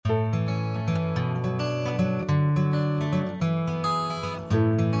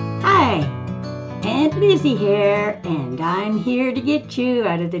Lizzie here, and I'm here to get you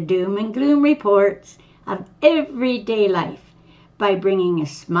out of the doom and gloom reports of everyday life by bringing a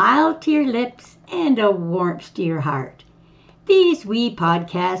smile to your lips and a warmth to your heart. These wee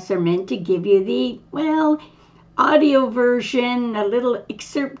podcasts are meant to give you the, audio version, a little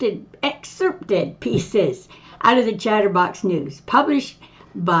excerpted pieces out of the Chatterbox News, published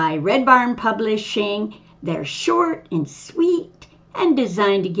by Red Barn Publishing. They're short and sweet and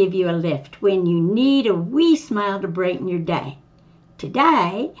designed to give you a lift when you need a wee smile to brighten your day.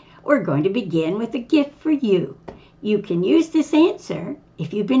 Today, we're going to begin with a gift for you. You can use this answer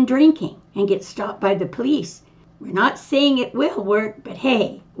if you've been drinking and get stopped by the police. We're not saying it will work, but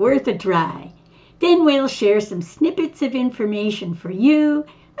hey, worth a try. Then we'll share some snippets of information for you,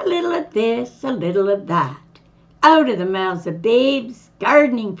 a little of this, a little of that. Out of the mouths of babes,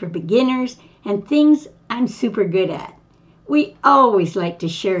 gardening for beginners, and things I'm super good at. We always like to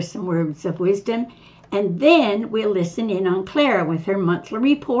share some words of wisdom, and then we'll listen in on Clara with her monthly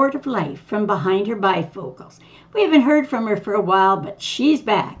report of life from behind her bifocals. We haven't heard from her for a while, but she's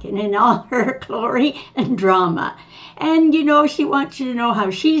back and in all her glory and drama. And she wants you to know how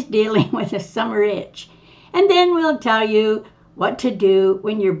she's dealing with a summer itch. And then we'll tell you what to do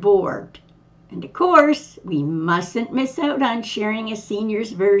when you're bored. And of course, we mustn't miss out on sharing a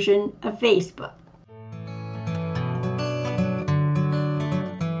senior's version of Facebook.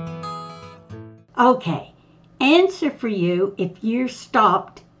 Okay, answer for you if you're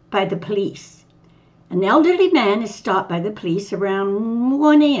stopped by the police. An elderly man is stopped by the police around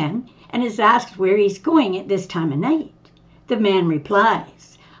 1 a.m. and is asked where he's going at this time of night. The man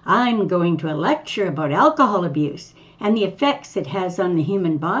replies, "I'm going to a lecture about alcohol abuse and the effects it has on the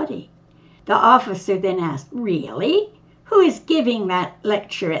human body." The officer then asks, "Really? Who is giving that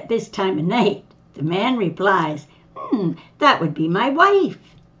lecture at this time of night?" The man replies, "That would be my wife."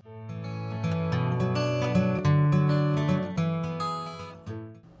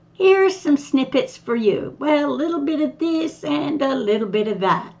 Here's some snippets for you. A little bit of this and a little bit of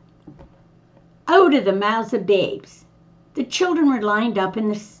that. Out of the mouths of babes. The children were lined up in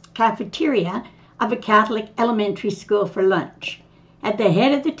the cafeteria of a Catholic elementary school for lunch. At the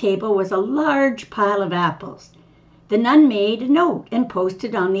head of the table was a large pile of apples. The nun made a note and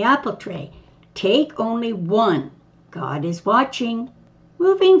posted on the apple tray, "Take only one. God is watching."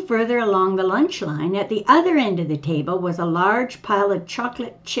 Moving further along the lunch line, at the other end of the table was a large pile of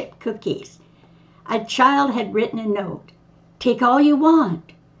chocolate chip cookies. A child had written a note, "Take all you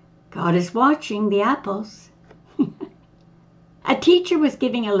want. God is watching the apples." A teacher was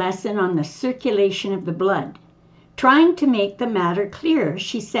giving a lesson on the circulation of the blood. Trying to make the matter clearer,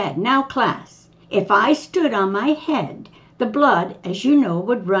 she said, "Now, class, if I stood on my head, the blood, as you know,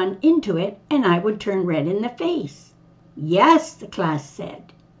 would run into it and I would turn red in the face." "Yes," the class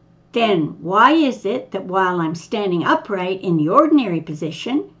said. "Then why is it that while I'm standing upright in the ordinary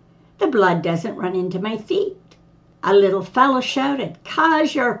position, the blood doesn't run into my feet?" A little fellow shouted,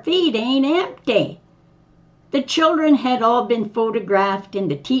 "'Cause your feet ain't empty." The children had all been photographed, and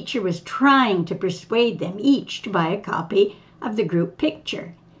the teacher was trying to persuade them each to buy a copy of the group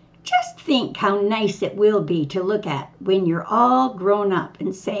picture. Just think how nice it will be to look at when you're all grown up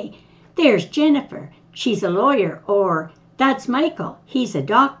and say, "There's Jennifer, she's a lawyer," or "That's Michael, he's a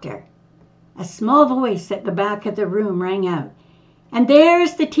doctor." A small voice at the back of the room rang out, "And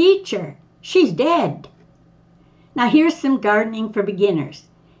there's the teacher, she's dead." Now here's some gardening for beginners.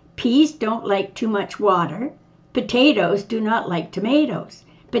 Peas don't like too much water. Potatoes do not like tomatoes.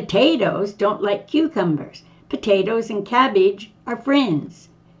 Potatoes don't like cucumbers. Potatoes and cabbage are friends.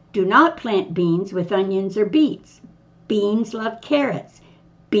 Do not plant beans with onions or beets. Beans love carrots.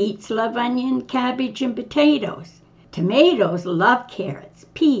 Beets love onion, cabbage, and potatoes. Tomatoes love carrots,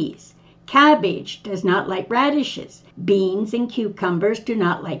 peas. Cabbage does not like radishes. Beans and cucumbers do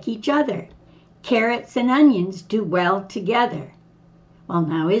not like each other. Carrots and onions do well together. Well,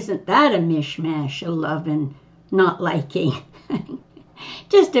 now isn't that a mishmash of love and not liking?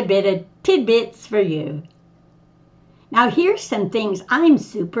 Just a bit of tidbits for you. Now here's some things I'm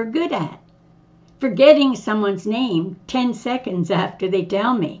super good at. Forgetting someone's name 10 seconds after they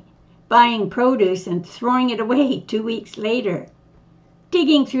tell me. Buying produce and throwing it away 2 weeks later.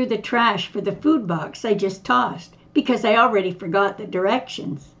 Digging through the trash for the food box I just tossed because I already forgot the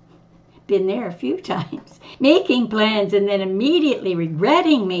directions. Been there a few times. Making plans and then immediately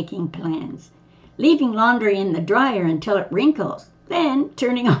regretting making plans. Leaving laundry in the dryer until it wrinkles. Then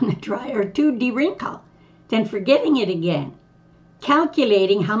turning on the dryer to de-wrinkle. Then forgetting it again.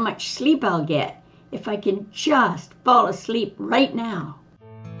 Calculating how much sleep I'll get if I can just fall asleep right now.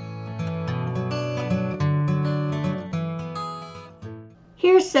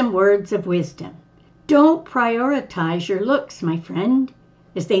 Here's some words of wisdom. Don't prioritize your looks, my friend,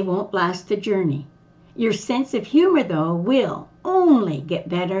 as they won't last the journey. Your sense of humor, though, will only get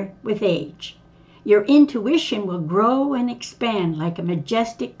better with age. Your intuition will grow and expand like a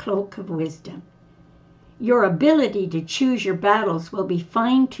majestic cloak of wisdom. Your ability to choose your battles will be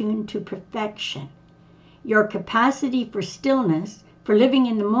fine-tuned to perfection. Your capacity for stillness, for living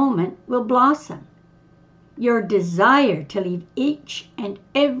in the moment, will blossom. Your desire to live each and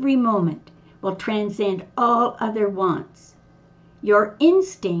every moment will transcend all other wants. Your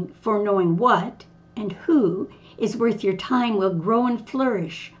instinct for knowing what and who is worth your time will grow and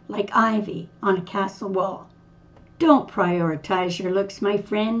flourish like ivy on a castle wall. Don't prioritize your looks, my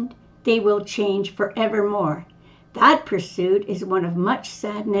friend. They will change forevermore. That pursuit is one of much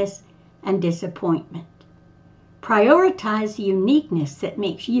sadness and disappointment. Prioritize the uniqueness that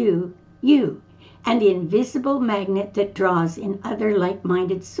makes you, you, and the invisible magnet that draws in other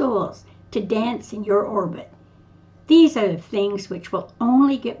like-minded souls to dance in your orbit. These are the things which will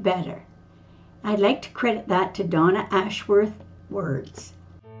only get better. I'd like to credit that to Donna Ashworth's words.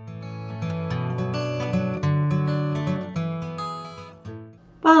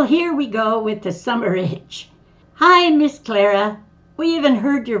 Well, here we go with the summer itch. Hi, Miss Clara. We haven't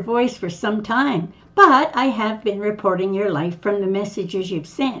heard your voice for some time, but I have been reporting your life from the messages you've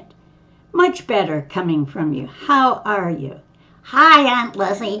sent. Much better coming from you. How are you? Hi, Aunt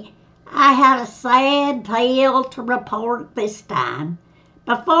Lizzie. I have a sad tale to report this time.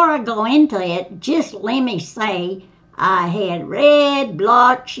 Before I go into it, just let me say I had red,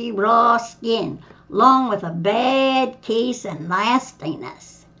 blotchy, raw skin, along with a bad case of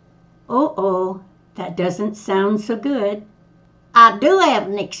nastiness. Oh, that doesn't sound so good. I do have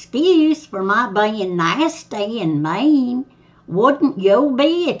an excuse for my being nasty and mean. Wouldn't you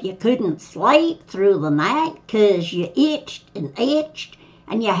be if you couldn't sleep through the night 'cause you itched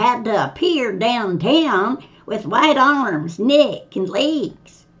and you had to appear downtown with white arms, neck, and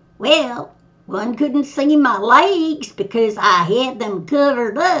legs? Well, one couldn't see my legs because I had them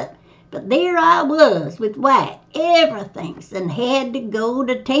covered up, but there I was with white everythings and had to go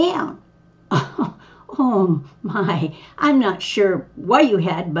to town. Oh my, I'm not sure what you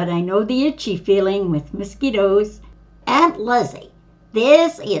had, but I know the itchy feeling with mosquitoes. Aunt Lizzie,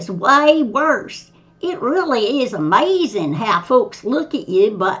 this is way worse. It really is amazing how folks look at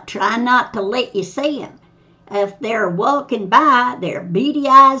you but try not to let you see them. If they're walking by, their beady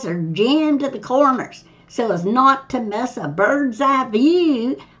eyes are jammed to the corners so as not to miss a bird's eye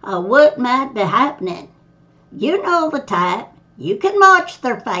view of what might be happening. You know the type. You can watch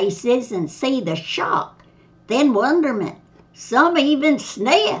their faces and see the shock, then wonderment. Some even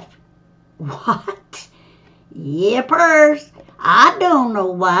sniff. What? Yippers. I don't know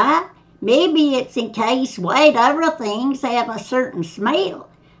why. Maybe it's in case white everythings have a certain smell.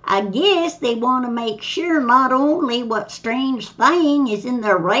 I guess they want to make sure not only what strange thing is in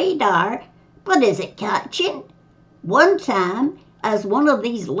their radar, but is it catching? One time, as one of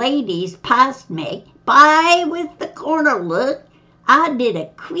these ladies passed me by with the corner look, I did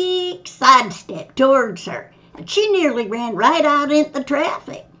a quick sidestep towards her, and she nearly ran right out into the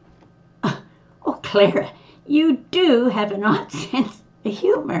traffic. Oh, Clara, you do have an odd sense of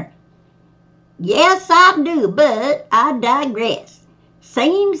humor. Yes, I do, but I digress.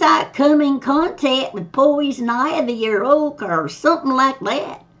 Seems I come in contact with poison ivy or oak or something like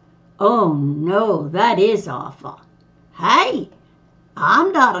that. Oh, no, that is awful. Hey,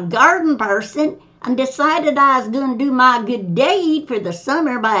 I'm not a garden person and decided I was going to do my good deed for the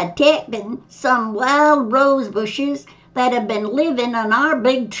summer by attacking some wild rose bushes that have been living on our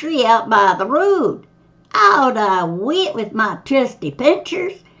big tree out by the road. Out I went with my trusty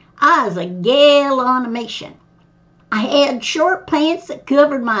pincers. I was a gal on a mission. I had short pants that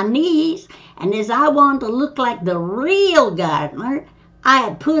covered my knees, and as I wanted to look like the real gardener, I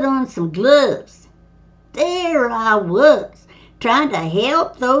had put on some gloves. There I was, trying to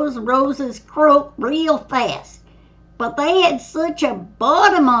help those roses croak real fast, but they had such a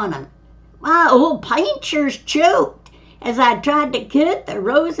bottom on them. My old pincers choked as I tried to cut the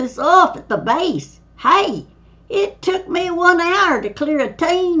roses off at the base. Hey, it took me 1 hour to clear a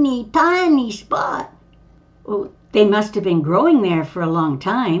teeny tiny spot. Well, they must have been growing there for a long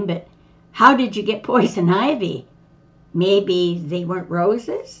time, but how did you get poison ivy? Maybe they weren't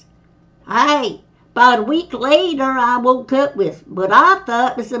roses? Hey, about a week later I woke up with what I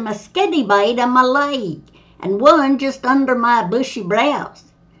thought was a mosquito bite on my leg and one just under my bushy brows.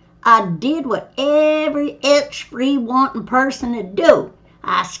 I did what every itch-free wanting person would do.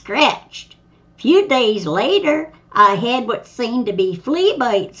 I scratched. A few days later, I had what seemed to be flea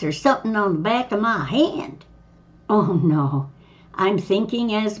bites or something on the back of my hand. Oh, no. I'm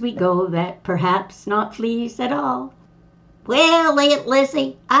thinking as we go that perhaps not fleas at all. Well, Aunt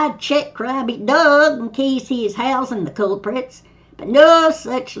Lizzie, I'd check Krabby Dog in case he is housing the culprits, but no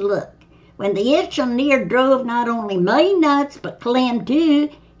such luck. When the itchel near drove not only me nuts, but Clem too,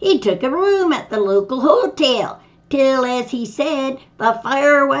 he took a room at the local hotel, till, as he said, the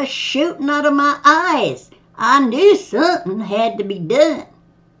fire was shooting out of my eyes. I knew something had to be done.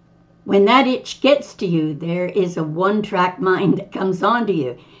 When that itch gets to you, there is a one-track mind that comes onto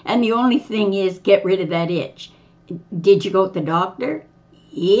you, and the only thing is get rid of that itch. Did you go to the doctor?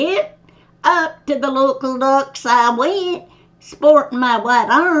 Yep, up to the local docks I went, sporting my white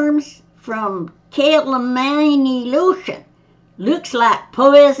arms from calamine lotion. Looks like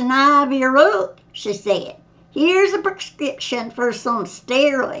poison ivy or oak, she said. Here's a prescription for some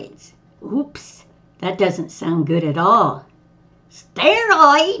steroids. Oops, that doesn't sound good at all.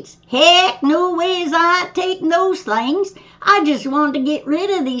 Steroids? Heck, no ways I'd taking those things. I just wanted to get rid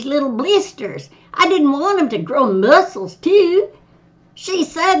of these little blisters. I didn't want them to grow muscles, too. She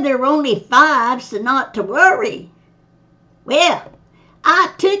said there were only 5, so not to worry. Well,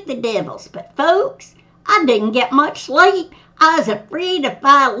 I took the devils, but folks, I didn't get much sleep. I was afraid if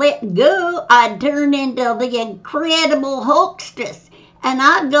I let go, I'd turn into the incredible Hulkstress, and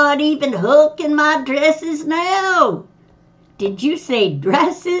I got even Hulk in my dresses now. Did you say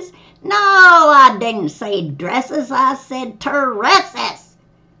dresses? No, I didn't say dresses. I said terresses.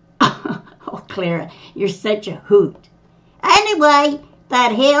 Oh, Clara, you're such a hoot. Anyway,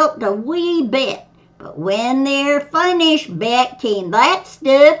 that helped a wee bit. But when they're finished, back came that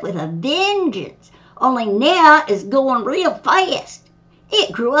stuff with a vengeance. Only now it's going real fast.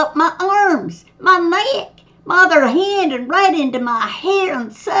 It grew up my arms, my neck, my other hand, and right into my hair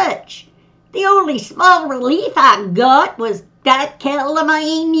and such. The only small relief I got was that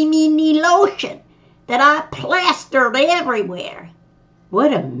calamine lotion that I plastered everywhere.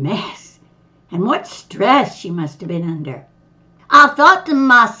 What a mess. And what stress she must have been under. I thought to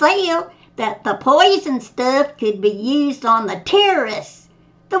myself that the poison stuff could be used on the terrorists,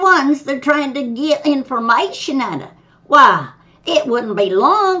 the ones they're trying to get information out of. Why, it wouldn't be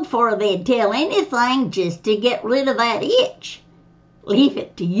long before they'd tell anything just to get rid of that itch. Leave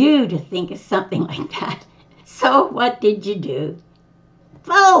it to you to think of something like that. So what did you do?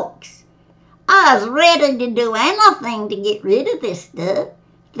 Folks, I was ready to do anything to get rid of this stuff.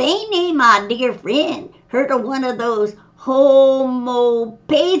 Fanny, my dear friend, heard of one of those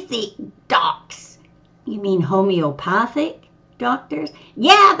homeopathic docs. You mean homeopathic doctors?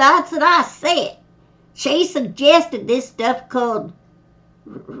 Yeah, that's what I said. She suggested this stuff called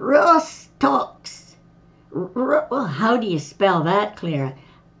Rustox. Well, how do you spell that, Clara?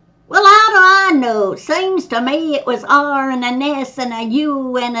 Well, how do I know? Seems to me it was R and an S and a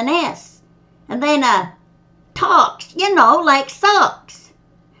U and an S. And then a tox, like socks.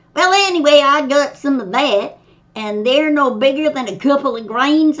 Well, anyway, I got some of that, and they're no bigger than a couple of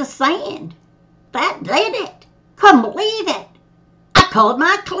grains of sand. That did it. Couldn't believe it. I called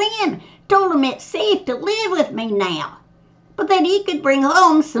my Clem, told him it's safe to live with me now, but that he could bring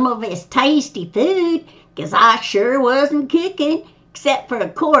home some of his tasty food, 'cause I sure wasn't cooking, except for,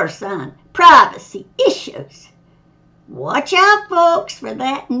 of course, on privacy issues. Watch out, folks, for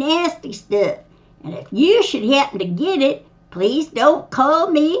that nasty stuff, and if you should happen to get it, please don't call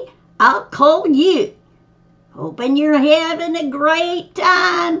me, I'll call you. Hoping you're having a great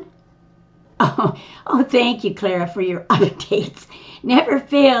time. Oh, thank you, Clara, for your updates. Never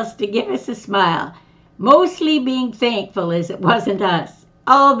fails to give us a smile. Mostly being thankful as it wasn't us.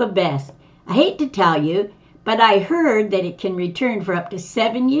 All the best. I hate to tell you, but I heard that it can return for up to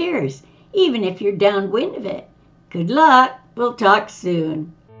 7 years, even if you're downwind of it. Good luck. We'll talk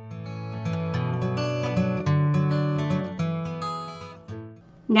soon.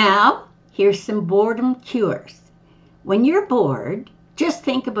 Now, here's some boredom cures. When you're bored, just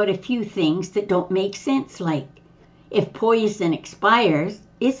think about a few things that don't make sense, like, if poison expires,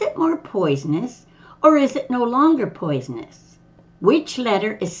 is it more poisonous or is it no longer poisonous? Which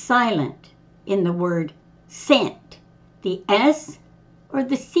letter is silent in the word scent, the S or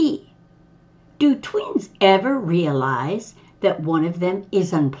the C? Do twins ever realize that one of them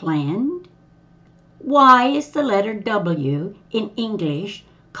is unplanned? Why is the letter W in English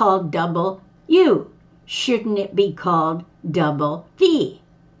called double U? Shouldn't it be called double V?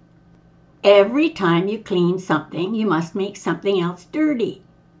 Every time you clean something, you must make something else dirty.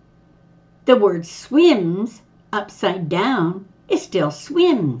 The word swims upside down is still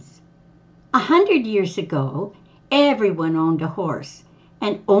swims. 100 years ago, everyone owned a horse,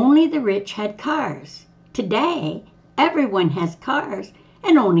 and only the rich had cars. Today, everyone has cars,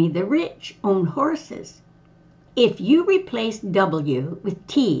 and only the rich own horses. If you replace W with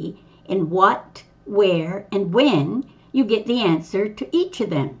T in what, where, and when, you get the answer to each of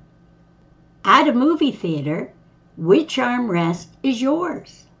them. At a movie theater, which armrest is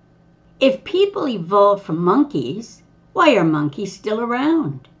yours? If people evolved from monkeys, why are monkeys still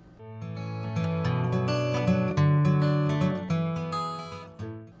around?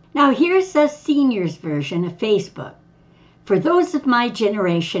 Now here's a senior's version of Facebook. For those of my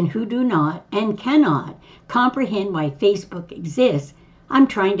generation who do not and cannot comprehend why Facebook exists, I'm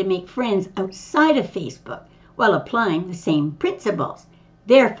trying to make friends outside of Facebook while applying the same principles.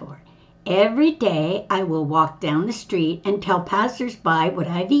 Therefore, every day I will walk down the street and tell passers-by what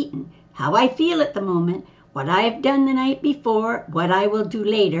I've eaten, how I feel at the moment, what I have done the night before, what I will do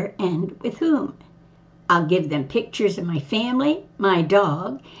later, and with whom. I'll give them pictures of my family, my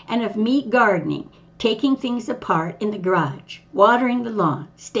dog, and of me gardening, taking things apart in the garage, watering the lawn,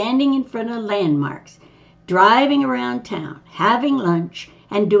 standing in front of landmarks, driving around town, having lunch,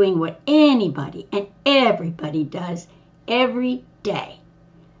 and doing what anybody and everybody does every day.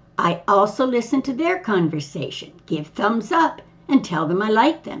 I also listen to their conversation, give thumbs up, and tell them I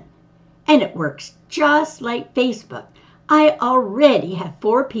like them. And it works just like Facebook. I already have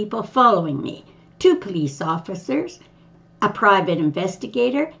 4 people following me, 2 police officers, a private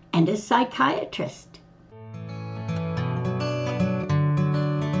investigator, and a psychiatrist.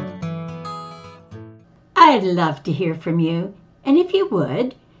 I'd love to hear from you, and if you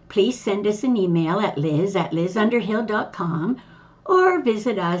would, please send us an email at liz@lizunderhill.com or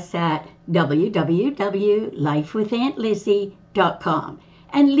visit us at www.lifewithaunt.lizzie.com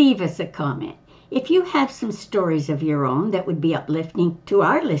and leave us a comment. If you have some stories of your own that would be uplifting to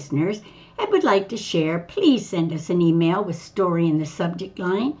our listeners and would like to share, please send us an email with story in the subject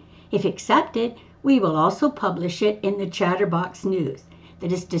line. If accepted, we will also publish it in the Chatterbox News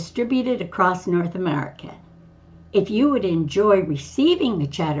that is distributed across North America. If you would enjoy receiving the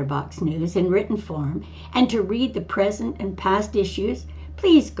Chatterbox News in written form and to read the present and past issues,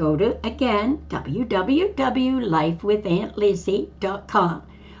 please go to, again, www.lifewithaunt.lizzie.com,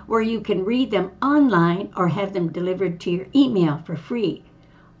 where you can read them online or have them delivered to your email for free.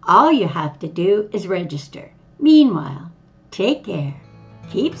 All you have to do is register. Meanwhile, take care,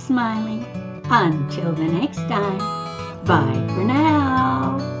 keep smiling. Until the next time, bye for now.